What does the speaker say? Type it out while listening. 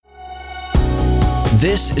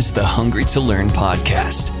This is the Hungry to Learn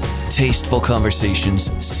podcast. Tasteful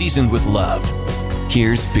conversations seasoned with love.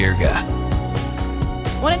 Here's Birga.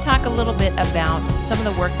 I want to talk a little bit about some of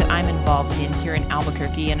the work that I'm involved in here in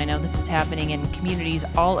Albuquerque, and I know this is happening in communities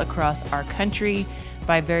all across our country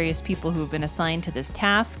by various people who have been assigned to this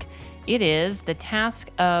task. It is the task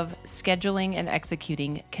of scheduling and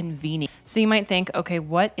executing convening. So you might think, okay,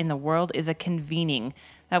 what in the world is a convening?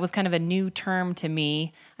 That was kind of a new term to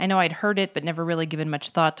me. I know I'd heard it, but never really given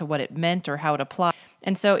much thought to what it meant or how it applied.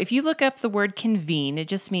 And so if you look up the word convene, it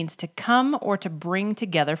just means to come or to bring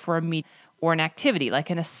together for a meeting or an activity, like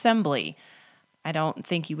an assembly. I don't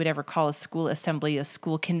think you would ever call a school assembly a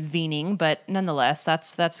school convening, but nonetheless,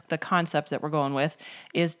 that's the concept that we're going with,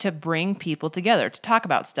 is to bring people together, to talk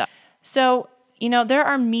about stuff. So, there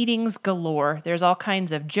are meetings galore. There's all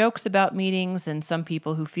kinds of jokes about meetings, and some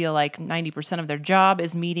people who feel like 90% of their job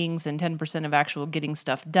is meetings and 10% of actual getting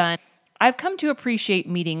stuff done. I've come to appreciate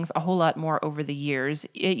meetings a whole lot more over the years.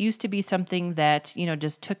 It used to be something that,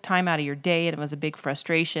 just took time out of your day and it was a big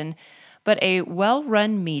frustration. But a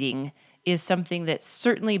well-run meeting is something that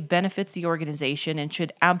certainly benefits the organization and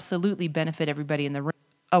should absolutely benefit everybody in the room.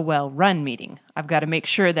 A well-run meeting. I've got to make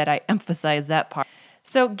sure that I emphasize that part.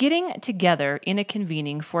 So getting together in a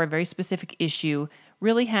convening for a very specific issue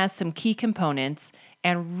really has some key components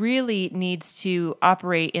and really needs to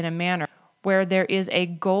operate in a manner where there is a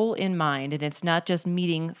goal in mind and it's not just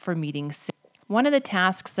meeting for meeting's sake. One of the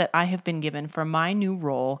tasks that I have been given for my new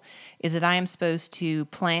role is that I am supposed to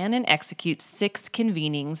plan and execute 6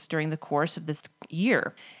 convenings during the course of this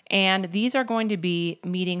year. And these are going to be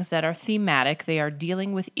meetings that are thematic. They are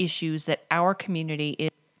dealing with issues that our community is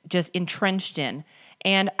just entrenched in.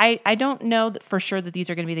 And I don't know for sure that these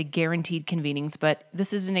are going to be the guaranteed convenings, but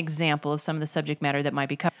this is an example of some of the subject matter that might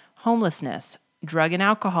be covered. Homelessness, drug and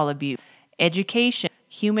alcohol abuse, education,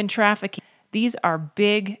 human trafficking. These are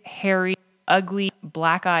big, hairy, ugly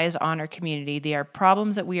black eyes on our community. They are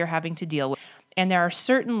problems that we are having to deal with. And there are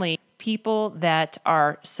certainly people that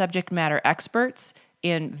are subject matter experts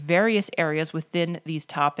in various areas within these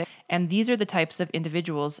topics. And these are the types of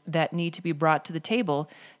individuals that need to be brought to the table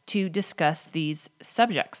to discuss these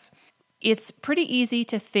subjects. It's pretty easy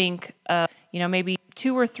to think of, maybe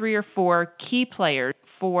 2 or 3 or 4 key players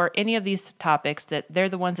for any of these topics that they're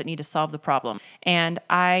the ones that need to solve the problem. And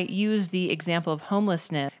I use the example of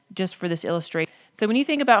homelessness just for this illustration. So when you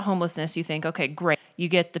think about homelessness, you think, okay, great. You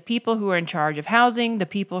get the people who are in charge of housing, the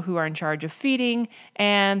people who are in charge of feeding,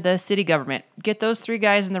 and the city government. Get those 3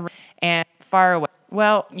 guys in the room and fire away.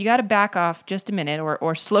 Well, you got to back off just a minute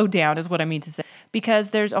or slow down is what I mean to say,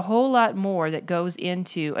 because there's a whole lot more that goes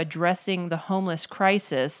into addressing the homeless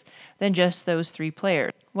crisis than just those 3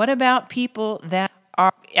 players. What about people that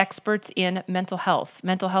are experts in mental health?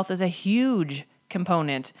 Mental health is a huge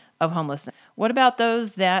component of homelessness. What about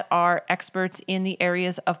those that are experts in the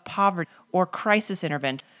areas of poverty or crisis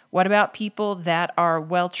intervention? What about people that are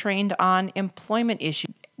well trained on employment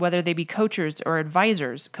issues, whether they be coaches or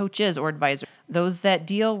advisors? Those that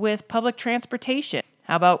deal with public transportation.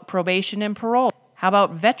 How about probation and parole? How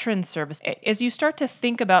about veteran service? As you start to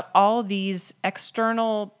think about all these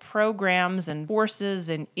external programs and forces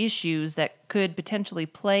and issues that could potentially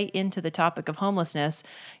play into the topic of homelessness,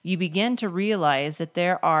 you begin to realize that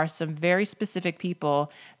there are some very specific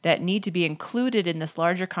people that need to be included in this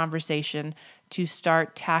larger conversation to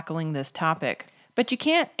start tackling this topic. But you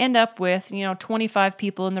can't end up with, 25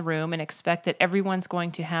 people in the room and expect that everyone's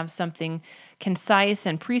going to have something concise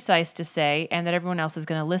and precise to say and that everyone else is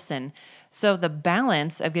going to listen. So the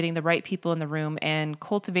balance of getting the right people in the room and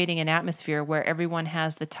cultivating an atmosphere where everyone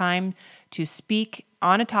has the time to speak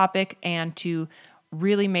on a topic and to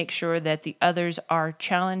really make sure that the others are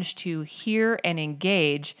challenged to hear and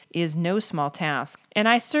engage is no small task. And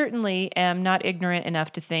I certainly am not ignorant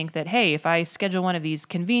enough to think that, hey, if I schedule one of these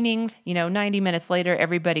convenings, 90 minutes later,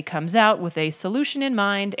 everybody comes out with a solution in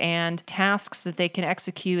mind and tasks that they can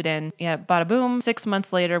execute. And bada boom, 6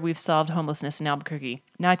 months later, we've solved homelessness in Albuquerque.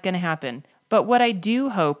 Not going to happen. But what I do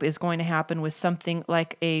hope is going to happen with something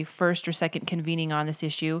like a first or second convening on this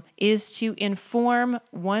issue is to inform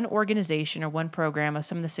one organization or one program of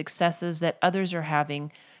some of the successes that others are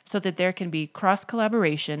having so that there can be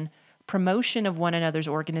cross-collaboration, promotion of one another's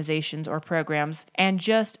organizations or programs, and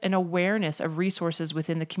just an awareness of resources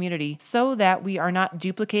within the community so that we are not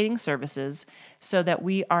duplicating services, so that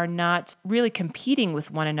we are not really competing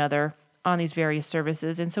with one another on these various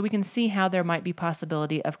services. And so we can see how there might be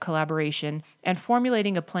possibility of collaboration and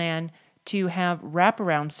formulating a plan to have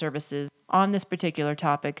wraparound services on this particular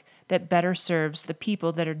topic that better serves the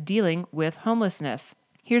people that are dealing with homelessness.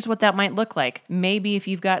 Here's what that might look like. Maybe if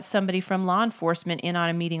you've got somebody from law enforcement in on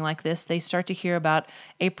a meeting like this, they start to hear about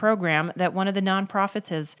a program that one of the nonprofits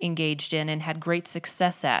has engaged in and had great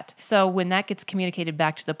success at. So when that gets communicated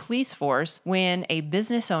back to the police force, when a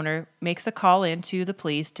business owner makes a call into the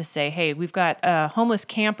police to say, hey, we've got homeless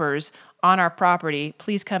campers on our property,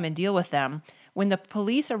 please come and deal with them. When the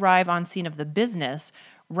police arrive on scene of the business,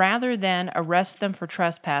 rather than arrest them for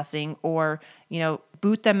trespassing or,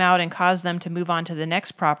 boot them out and cause them to move on to the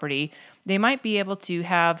next property, they might be able to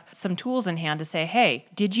have some tools in hand to say, hey,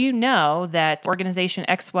 did you know that organization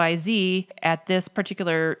XYZ at this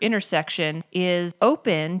particular intersection is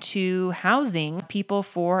open to housing people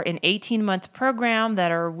for an 18-month program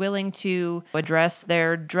that are willing to address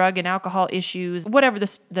their drug and alcohol issues, whatever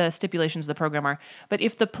the stipulations of the program are. But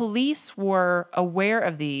if the police were aware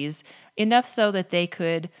of these, enough so that they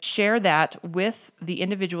could share that with the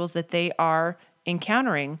individuals that they are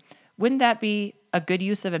encountering, wouldn't that be a good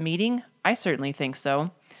use of a meeting? I certainly think so.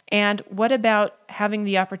 And what about having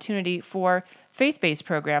the opportunity for faith-based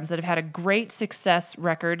programs that have had a great success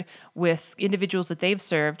record with individuals that they've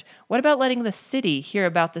served? What about letting the city hear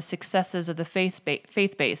about the successes of the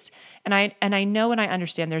faith-based? And I know and I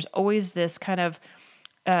understand there's always this kind of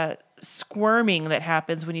squirming that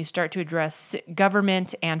happens when you start to address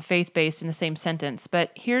government and faith-based in the same sentence. But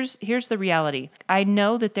here's the reality. I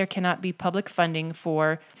know that there cannot be public funding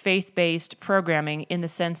for faith-based programming in the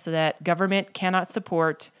sense that government cannot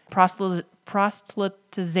support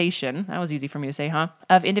proselytization, that was easy for me to say,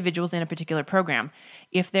 of individuals in a particular program.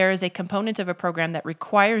 If there is a component of a program that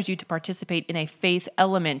requires you to participate in a faith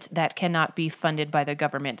element, that cannot be funded by the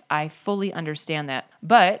government. I fully understand that.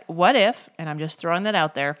 But what if, and I'm just throwing that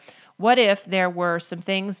out there, what if there were some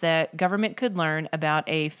things that government could learn about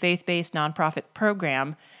a faith-based nonprofit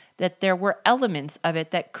program, that there were elements of it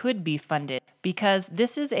that could be funded? Because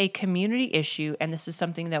this is a community issue and this is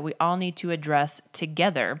something that we all need to address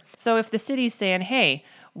together. So if the city's saying, hey,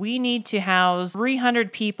 we need to house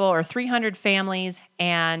 300 people or 300 families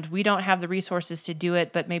and we don't have the resources to do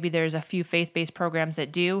it, but maybe there's a few faith-based programs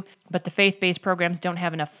that do, but the faith-based programs don't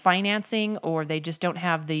have enough financing or they just don't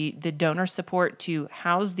have the donor support to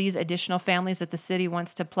house these additional families that the city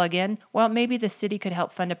wants to plug in, well, maybe the city could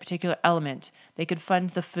help fund a particular element. They could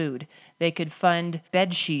fund the food. They could fund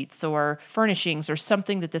bed sheets or furnishings or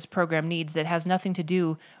something that this program needs that has nothing to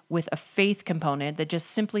do with a faith component, that just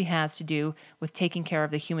simply has to do with taking care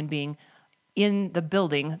of the human being in the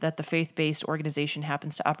building that the faith-based organization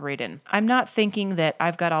happens to operate in. I'm not thinking that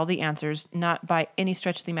I've got all the answers, not by any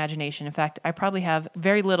stretch of the imagination. In fact, I probably have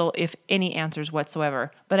very little, if any, answers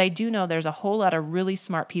whatsoever. But I do know there's a whole lot of really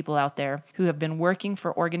smart people out there who have been working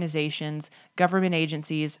for organizations, government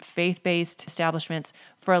agencies, faith-based establishments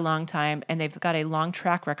for a long time, and they've got a long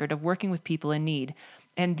track record of working with people in need.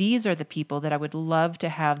 And these are the people that I would love to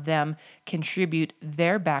have them contribute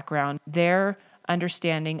their background, their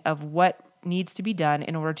understanding of what needs to be done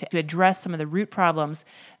in order to address some of the root problems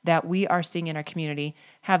that we are seeing in our community,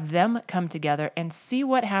 have them come together and see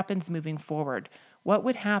what happens moving forward. What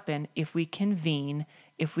would happen if we convene,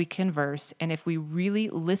 if we converse, and if we really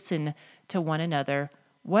listen to one another?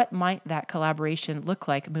 What might that collaboration look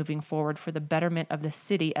like moving forward for the betterment of the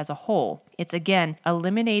city as a whole? It's, again,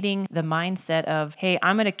 eliminating the mindset of, hey,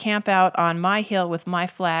 I'm going to camp out on my hill with my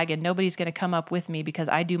flag and nobody's going to come up with me because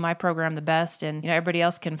I do my program the best and everybody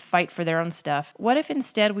else can fight for their own stuff. What if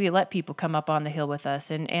instead we let people come up on the hill with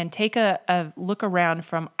us and take a look around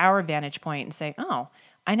from our vantage point and say, oh,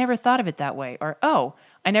 I never thought of it that way, or, oh,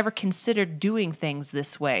 I never considered doing things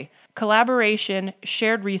this way. Collaboration,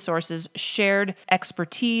 shared resources, shared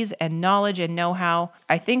expertise and knowledge and know-how.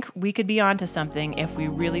 I think we could be onto something if we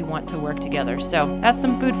really want to work together. So that's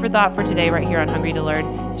some food for thought for today right here on Hungry to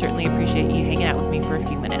Learn. Certainly appreciate you hanging out with me for a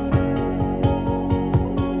few minutes.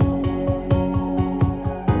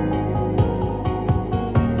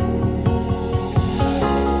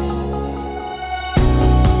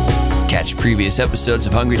 Catch previous episodes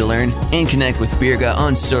of Hungry to Learn and connect with Birga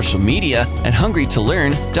on social media at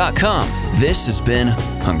hungrytolearn.com. This has been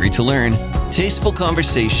Hungry to Learn, tasteful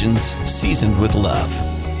conversations seasoned with love.